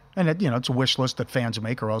conjecture, yeah. And it's a wish list that fans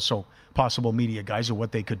make, or also possible media guys of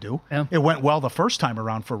what they could do. Yeah. It went well the first time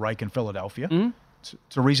around for Reich in Philadelphia. Mm-hmm.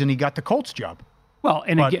 It's the reason he got the Colts job. Well,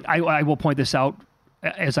 and again, I will point this out,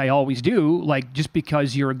 as I always do, like just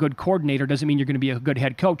because you're a good coordinator doesn't mean you're going to be a good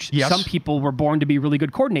head coach. Yes. Some people were born to be really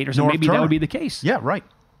good coordinators, and maybe Turner. that would be the case. Yeah, right.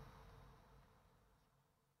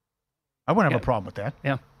 I wouldn't have a problem with that.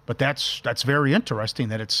 Yeah. But that's very interesting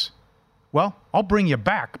that it's, well, I'll bring you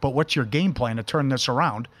back, but what's your game plan to turn this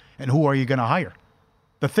around, and who are you going to hire?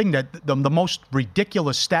 The thing that the most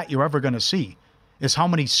ridiculous stat you're ever going to see is how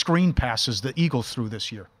many screen passes the Eagles threw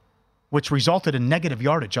this year, which resulted in negative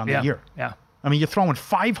yardage on the year. Yeah. I mean, you're throwing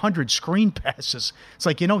 500 screen passes. It's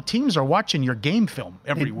like, teams are watching your game film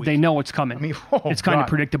every week. They know it's coming. I mean, it's kind of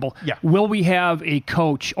predictable. Yeah. Will we have a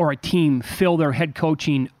coach or a team fill their head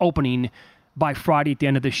coaching opening by Friday at the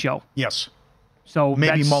end of the show? Yes. So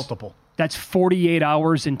maybe multiple. That's 48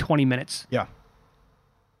 hours and 20 minutes. Yeah.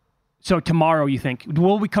 So tomorrow, you think?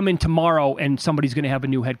 Will we come in tomorrow and somebody's going to have a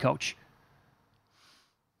new head coach?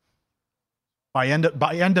 By end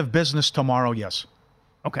of business tomorrow, yes.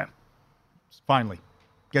 Okay. Finally.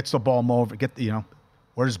 Gets the ball over.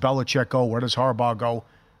 Where does Belichick go? Where does Harbaugh go?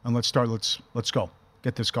 And let's go.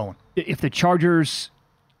 Get this going. If the Chargers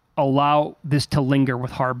allow this to linger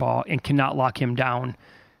with Harbaugh and cannot lock him down,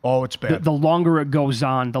 it's bad. The longer it goes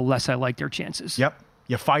on, the less I like their chances. Yep.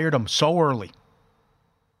 You fired him so early.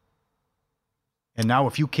 And now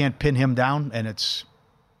if you can't pin him down, and I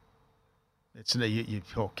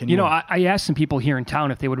asked some people here in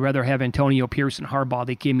town if they would rather have Antonio Pierce and Harbaugh.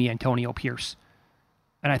 They gave me Antonio Pierce.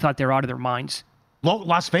 And I thought they're out of their minds.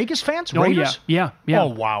 Las Vegas fans? Oh, Raiders? Yeah. Oh,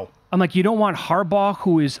 wow. I'm like, you don't want Harbaugh,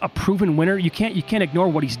 who is a proven winner. You can't ignore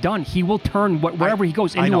what he's done. He will turn wherever he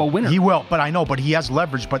goes into a winner. He will, but he has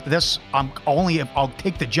leverage. But this, I'll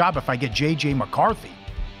take the job if I get J.J. McCarthy.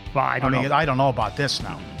 Well, I don't know. I don't know about this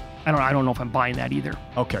now. I don't know if I'm buying that either.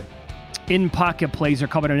 Okay. In-pocket plays are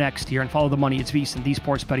coming next here, and Follow the Money. It's VSiN, the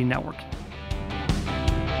Sports Betting Network.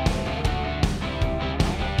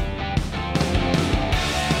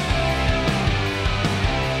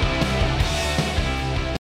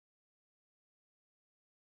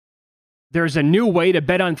 There's a new way to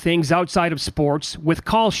bet on things outside of sports with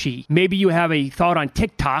Kalshi. Maybe you have a thought on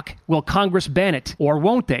TikTok. Will Congress ban it? Or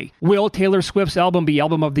won't they? Will Taylor Swift's album be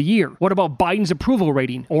Album of the Year? What about Biden's approval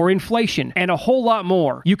rating? Or inflation? And a whole lot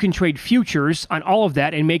more. You can trade futures on all of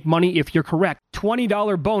that and make money if you're correct.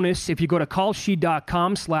 $20 bonus if you go to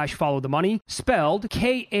kalshi.com/followthemoney, spelled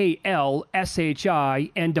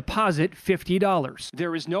KALSHI, and deposit $50.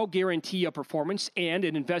 There is no guarantee of performance, and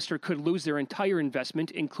an investor could lose their entire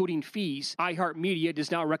investment, including fees. iHeartMedia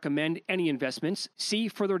does not recommend any investments. See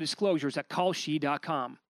further disclosures at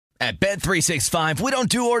kalshi.com. At Bet365, we don't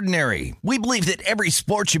do ordinary. We believe that every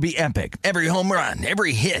sport should be epic. Every home run,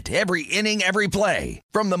 every hit, every inning, every play.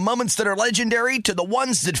 From the moments that are legendary to the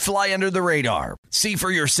ones that fly under the radar. See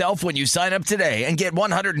for yourself when you sign up today and get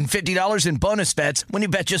 $150 in bonus bets when you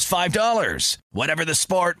bet just $5. Whatever the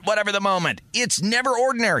sport, whatever the moment, it's never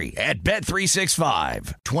ordinary at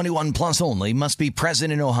Bet365. 21 plus only. Must be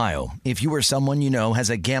present in Ohio. If you or someone you know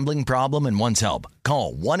has a gambling problem and wants help,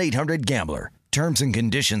 call 1-800-GAMBLER. Terms and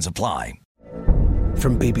conditions apply.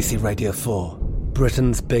 From BBC Radio 4,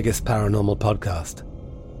 Britain's biggest paranormal podcast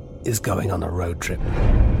is going on a road trip.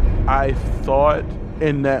 I thought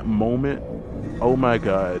in that moment, oh my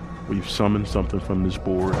God, we've summoned something from this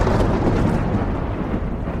board.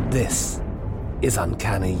 This is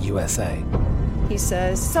Uncanny USA. He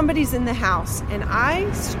says, somebody's in the house, and I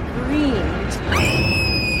screamed.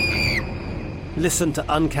 Listen to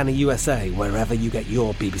Uncanny USA wherever you get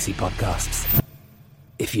your BBC podcasts,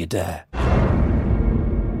 if you dare. The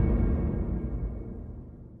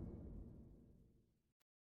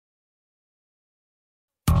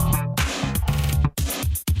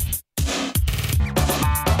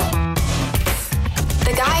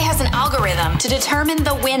guy has an algorithm to determine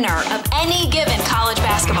the winner of any given college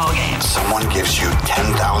basketball game. Someone gives you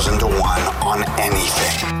 10,000 to 1 on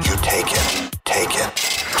anything. You take it. Take it.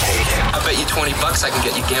 Take it. I bet you $20 I can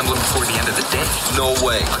get you gambling before the end of the day. No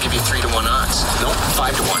way. I'll give you 3-1 odds. Nope.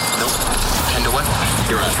 5-1. Nope. 10-1.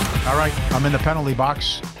 You're on. All right. I'm in the penalty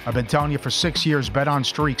box. I've been telling you for 6 years, bet on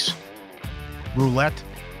streaks. Roulette.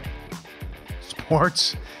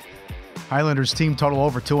 Sports. Highlanders team total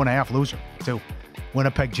over 2.5. Loser. 2.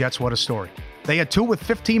 Winnipeg Jets, what a story. They had 2 with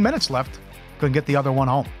 15 minutes left. Couldn't get the other one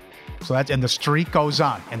home. So and the streak goes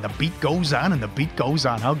on, and the beat goes on, and the beat goes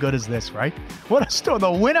on. How good is this, right? What a story.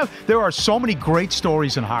 The winner. There are so many great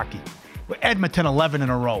stories in hockey. Edmonton 11 in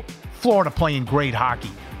a row. Florida playing great hockey.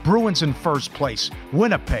 Bruins in first place.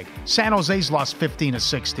 Winnipeg. San Jose's lost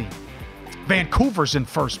 15-16. Vancouver's in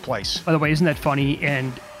first place. By the way, isn't that funny?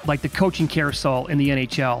 And like the coaching carousel in the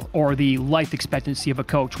NHL or the life expectancy of a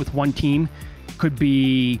coach with one team, could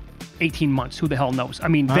be 18 months. Who the hell knows? I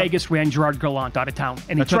mean, Vegas ran Gerard Gallant out of town,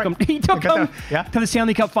 and he took him to the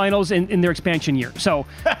Stanley Cup Finals in their expansion year. So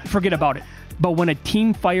forget about it. But when a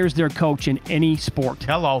team fires their coach in any sport,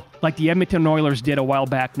 like the Edmonton Oilers did a while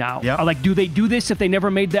back now, do they do this if they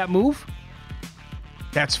never made that move?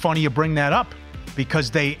 That's funny you bring that up,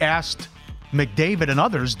 because they asked McDavid and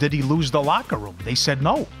others, did he lose the locker room? They said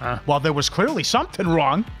no. Well, there was clearly something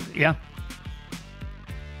wrong. Yeah.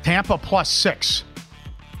 Tampa +6.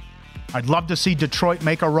 I'd love to see Detroit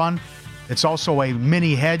make a run. It's also a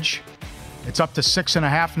mini hedge. It's up to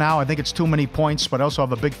 6.5 now. I think it's too many points, but I also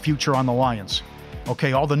have a big future on the Lions.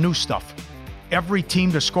 Okay, all the new stuff. Every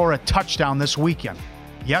team to score a touchdown this weekend.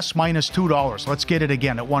 Yes, -$2. Let's get it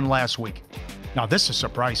again. It won last week. Now, this is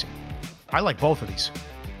surprising. I like both of these.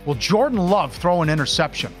 Will Jordan Love throw an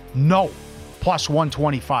interception? No.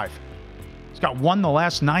 +125. He's got one the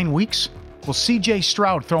last 9 weeks. Will C.J.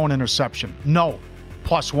 Stroud throw an interception? No.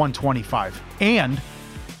 +125. And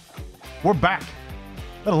we're back.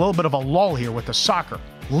 Got a little bit of a lull here with the soccer.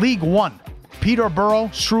 League One. Peterborough,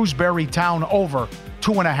 Shrewsbury Town over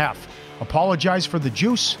 2.5. Apologize for the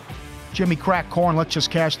juice. Jimmy Crack Corn, let's just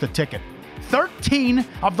cash the ticket. 13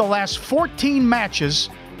 of the last 14 matches,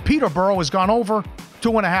 Peterborough has gone over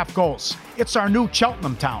 2.5 goals. It's our new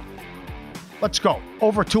Cheltenham Town. Let's go.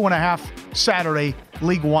 Over 2.5 Saturday,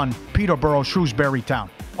 League One, Peterborough, Shrewsbury Town.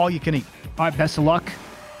 All you can eat. All right, best of luck.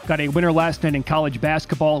 Got a winner last night in college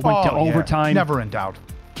basketball. Went to overtime. Never in doubt.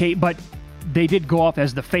 Okay, but they did go off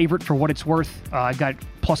as the favorite for what it's worth. I got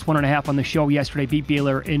 +1.5 on the show yesterday. Beat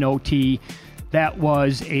Baylor in OT. That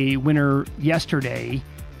was a winner yesterday.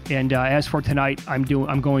 And as for tonight, I'm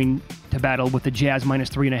going to battle with the Jazz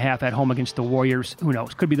 -3.5 at home against the Warriors. Who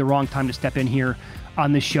knows? Could be the wrong time to step in here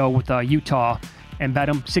on this show with Utah and bet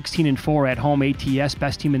them 16-4 at home. ATS,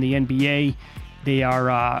 best team in the NBA. They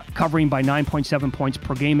are covering by 9.7 points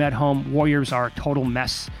per game at home. Warriors are a total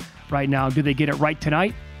mess right now. Do they get it right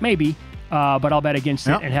tonight? Maybe, but I'll bet against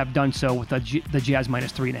it and have done so with the Jazz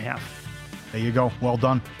 -3.5. There you go. Well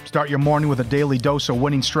done. Start your morning with a daily dose of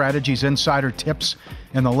winning strategies, insider tips,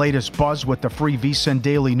 and the latest buzz with the free VSiN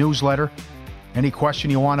daily newsletter. Any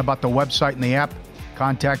question you want about the website and the app,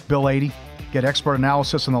 contact Bill 80. Get expert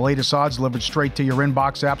analysis and the latest odds delivered straight to your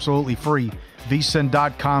inbox, absolutely free.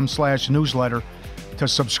 VSiN.com/newsletter to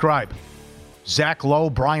subscribe. Zach Lowe,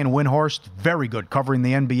 Brian Windhorst, very good covering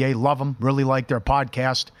the NBA. Love them. Really like their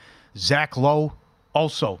podcast. Zach Lowe,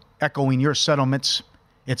 also echoing your sentiments.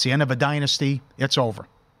 It's the end of a dynasty. It's over.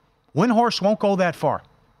 Windhorst won't go that far.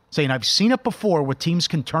 Saying, I've seen it before where teams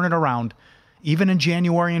can turn it around, even in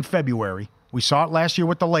January and February. We saw it last year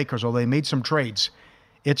with the Lakers, although they made some trades.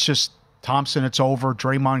 It's just, Thompson, it's over.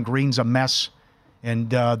 Draymond Green's a mess.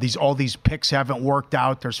 And all these picks haven't worked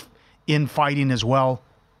out. There's infighting as well.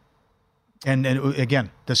 And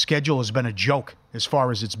again, the schedule has been a joke as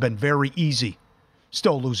far as it's been very easy.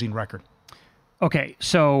 Still losing record. Okay,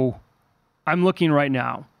 so I'm looking right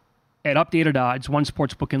now at updated odds, one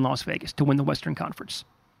sportsbook in Las Vegas to win the Western Conference.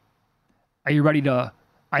 Are you ready to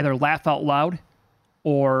either laugh out loud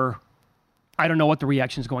or I don't know what the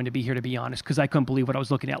reaction is going to be here, to be honest, because I couldn't believe what I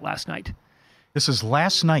was looking at last night. This is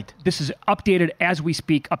last night. This is updated as we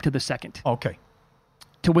speak up to the second. Okay.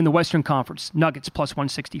 To win the Western Conference, Nuggets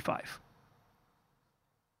 +165.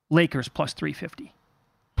 Lakers +350.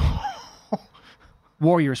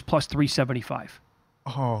 Warriors +375.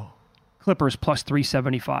 Oh. Clippers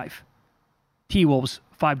 +375. T-Wolves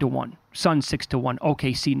 5-1. Suns 6-1.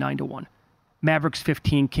 OKC 9-1. Mavericks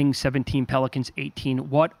 15. Kings 17. Pelicans 18.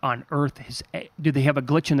 What on earth do they have a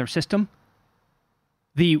glitch in their system?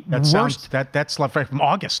 That's like from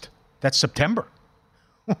August. That's September.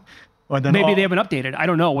 Maybe they haven't updated. I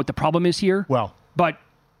don't know what the problem is here. Well, but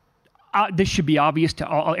this should be obvious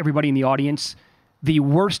to everybody in the audience. The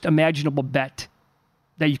worst imaginable bet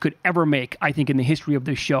that you could ever make, I think, in the history of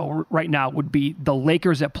this show right now would be the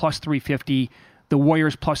Lakers at +350, the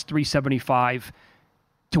Warriors +375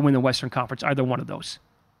 to win the Western Conference. Either one of those.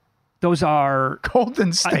 Those are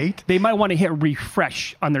Golden State. They might want to hit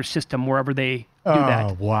refresh on their system wherever they do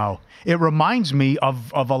that. Oh, wow. It reminds me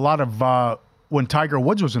of a lot of when Tiger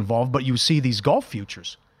Woods was involved, but you see these golf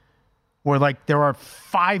futures where like there are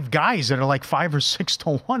 5 guys that are like 5 or 6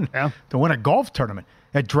 to 1 to win a golf tournament.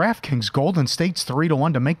 At DraftKings, Golden State's 3 to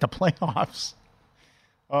 1 to make the playoffs.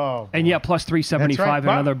 Oh, boy. And +375 right.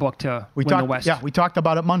 Another book to win the West. Yeah, we talked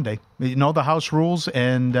about it Monday. You know the house rules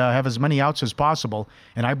and have as many outs as possible.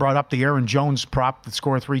 And I brought up the Aaron Jones prop that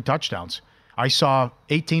scored 3 touchdowns. I saw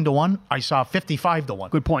 18 to 1. I saw 55 to 1.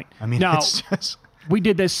 Good point. I mean, now, it's just... we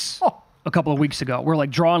did this a couple of weeks ago. We're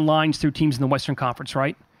like drawing lines through teams in the Western Conference,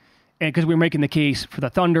 right? and because we were making the case for the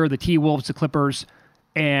Thunder, the T-Wolves, the Clippers,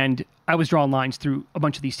 and I was drawing lines through a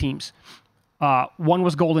bunch of these teams. One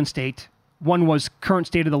was Golden State. One was current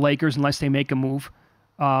state of the Lakers, unless they make a move.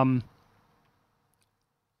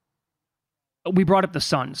 We brought up the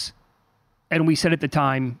Suns, and we said at the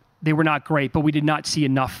time they were not great, but we did not see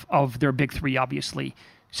enough of their big three, obviously.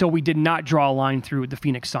 So we did not draw a line through the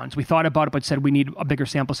Phoenix Suns. We thought about it, but said we need a bigger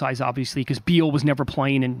sample size, obviously, because Beal was never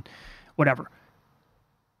playing and whatever.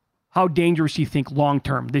 How dangerous do you think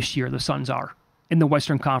long-term this year the Suns are in the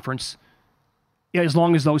Western Conference, as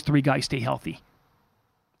long as those three guys stay healthy?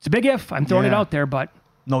 It's a big if. I'm throwing it out there, but...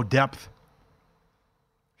 No depth.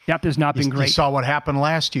 Depth has not been great. You saw what happened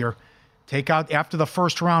last year. Take out after the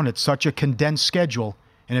first round, it's such a condensed schedule.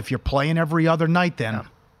 And if you're playing every other night then,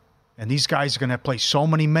 and these guys are going to play so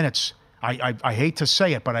many minutes, I hate to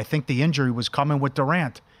say it, but I think the injury was coming with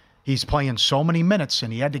Durant. He's playing so many minutes,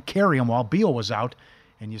 and he had to carry him while Beal was out.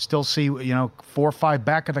 And you still see, 4 or 5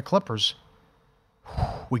 back of the Clippers.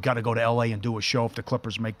 We got to go to L.A. and do a show if the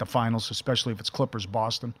Clippers make the finals, especially if it's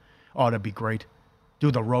Clippers-Boston. Oh, that'd be great.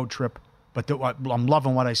 Do the road trip. But I'm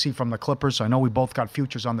loving what I see from the Clippers. I know we both got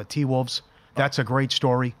futures on the T-Wolves. That's a great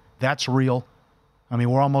story. That's real. I mean,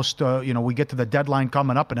 we're almost, we get to the deadline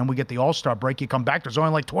coming up, and then we get the All-Star break. You come back, there's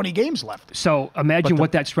only like 20 games left. So imagine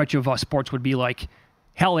what that stretch of sports would be like.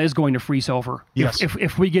 Hell is going to freeze over. Yes.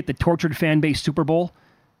 If we get the tortured fan base Super Bowl,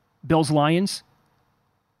 Bills-Lions,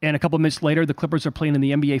 and a couple of minutes later the Clippers are playing in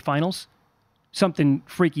the NBA Finals, something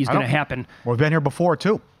freaky is going to happen. We've been here before,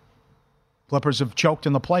 too. Clippers have choked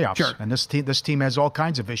in the playoffs. Sure. And this team has all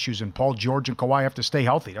kinds of issues, and Paul George and Kawhi have to stay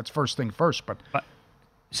healthy. That's first thing first. But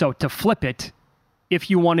so to flip it, if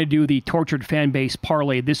you want to do the tortured fan base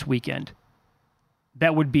parlay this weekend,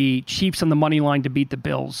 that would be Chiefs on the money line to beat the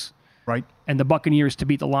Bills. Right. And the Buccaneers to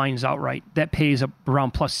beat the Lions outright. That pays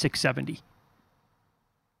around plus 670.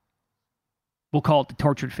 We'll call it the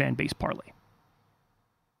tortured fan base parlay.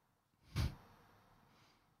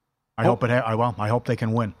 I hope they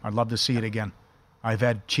can win. I'd love to see it again. I've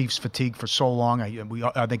had Chiefs fatigue for so long.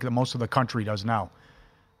 I think that most of the country does now.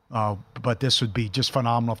 But this would be just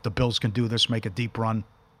phenomenal if the Bills can do this, make a deep run.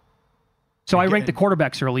 So I ranked the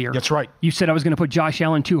quarterbacks earlier. That's right. You said I was going to put Josh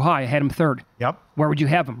Allen too high. I had him third. Yep. Where would you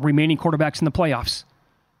have him? Remaining quarterbacks in the playoffs.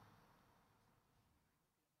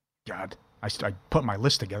 God, I put my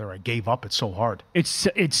list together. I gave up. It's so hard.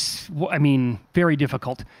 It's very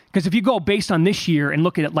difficult. Because if you go based on this year and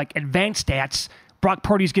look at it like advanced stats, Brock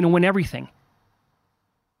Purdy's going to win everything.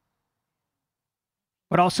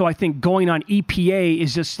 But also I think going on EPA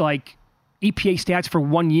is just like EPA stats for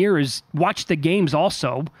 1 year is watch the games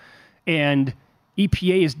also. And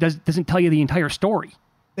EPA doesn't tell you the entire story.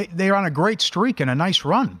 They're on a great streak and a nice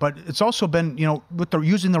run, but it's also been,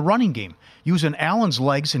 using the running game, using Allen's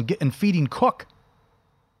legs and feeding Cook.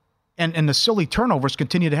 And the silly turnovers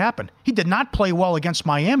continue to happen. He did not play well against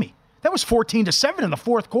Miami. That was 14-7 in the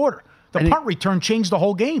fourth quarter. The punt return changed the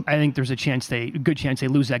whole game. I think there's a good chance they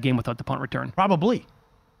lose that game without the punt return. Probably.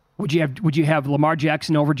 Would you have Lamar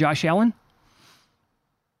Jackson over Josh Allen?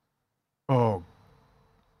 Oh,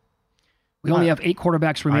 we only have 8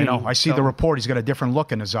 quarterbacks remaining. I know. I see the report. He's got a different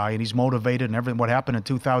look in his eye, and he's motivated and everything. What happened in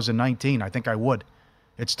 2019, I think I would.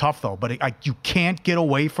 It's tough, though. But you can't get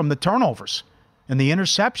away from the turnovers and the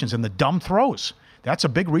interceptions and the dumb throws. That's a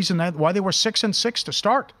big reason why they were 6-6 to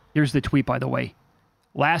start. Here's the tweet, by the way.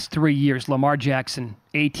 Last 3 years, Lamar Jackson,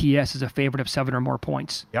 ATS, is a favorite of 7 or more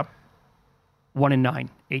points. Yep. 1-9,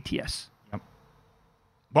 ATS. Yep.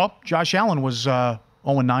 Well, Josh Allen was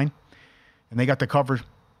 0-9, and they got the cover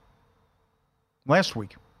last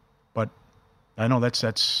week, but I know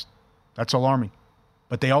that's alarming.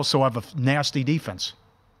 But they also have a nasty defense.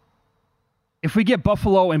 If we get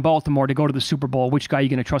Buffalo and Baltimore to go to the Super Bowl, which guy are you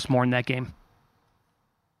going to trust more in that game?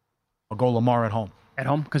 I'll go Lamar at home. At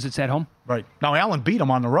home? Because it's at home? Right. Now, Allen beat him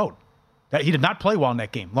on the road. He did not play well in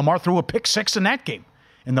that game. Lamar threw a pick 6 in that game,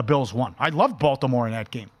 and the Bills won. I loved Baltimore in that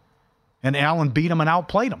game. And Allen beat him and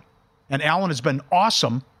outplayed him. And Allen has been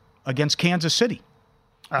awesome against Kansas City.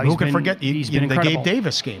 Who can forget the Gabe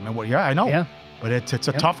Davis game? And I know. Yeah. But it's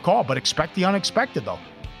a tough call. But expect the unexpected, though.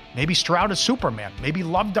 Maybe Stroud is Superman. Maybe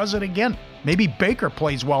Love does it again. Maybe Baker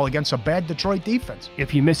plays well against a bad Detroit defense.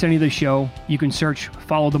 If you miss any of the show, you can search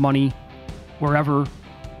Follow the Money wherever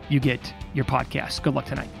you get your podcasts. Good luck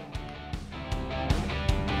tonight.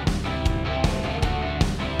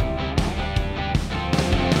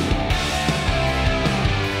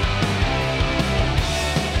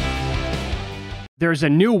 There's a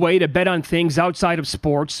new way to bet on things outside of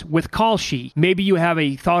sports with Kalshi. Maybe you have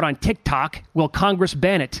a thought on TikTok. Will Congress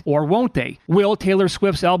ban it, or won't they? Will Taylor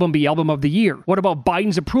Swift's album be Album of the Year? What about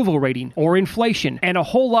Biden's approval rating or inflation? And a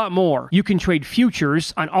whole lot more. You can trade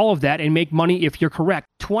futures on all of that and make money if you're correct.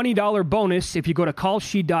 $20 bonus if you go to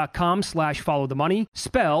kalshi.com/followthemoney,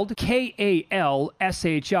 spelled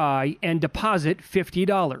KALSHI, and deposit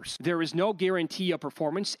 $50. There is no guarantee of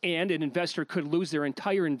performance, and an investor could lose their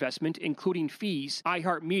entire investment, including fees.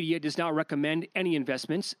 iHeartMedia does not recommend any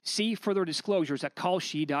investments. See further disclosures at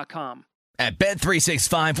kalshi.com. At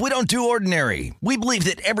Bet365, we don't do ordinary. We believe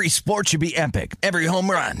that every sport should be epic. Every home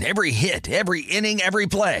run, every hit, every inning, every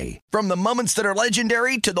play. From the moments that are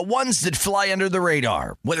legendary to the ones that fly under the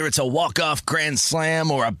radar. Whether it's a walk-off grand slam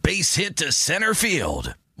or a base hit to center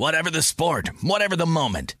field. Whatever the sport, whatever the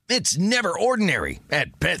moment. It's never ordinary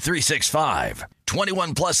at Bet365.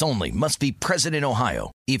 21 plus only. Must be present in Ohio.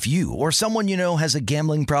 If you or someone you know has a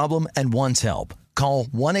gambling problem and wants help, call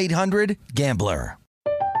 1-800-GAMBLER.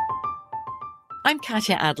 I'm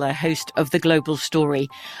Katya Adler, host of The Global Story.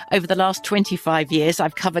 Over the last 25 years,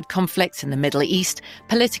 I've covered conflicts in the Middle East,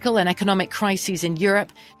 political and economic crises in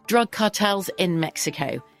Europe, drug cartels in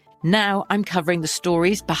Mexico. Now I'm covering the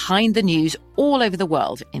stories behind the news all over the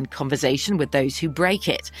world in conversation with those who break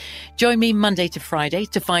it. Join me Monday to Friday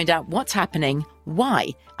to find out what's happening, why,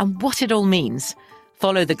 and what it all means.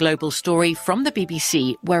 Follow The Global Story from the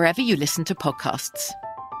BBC wherever you listen to podcasts.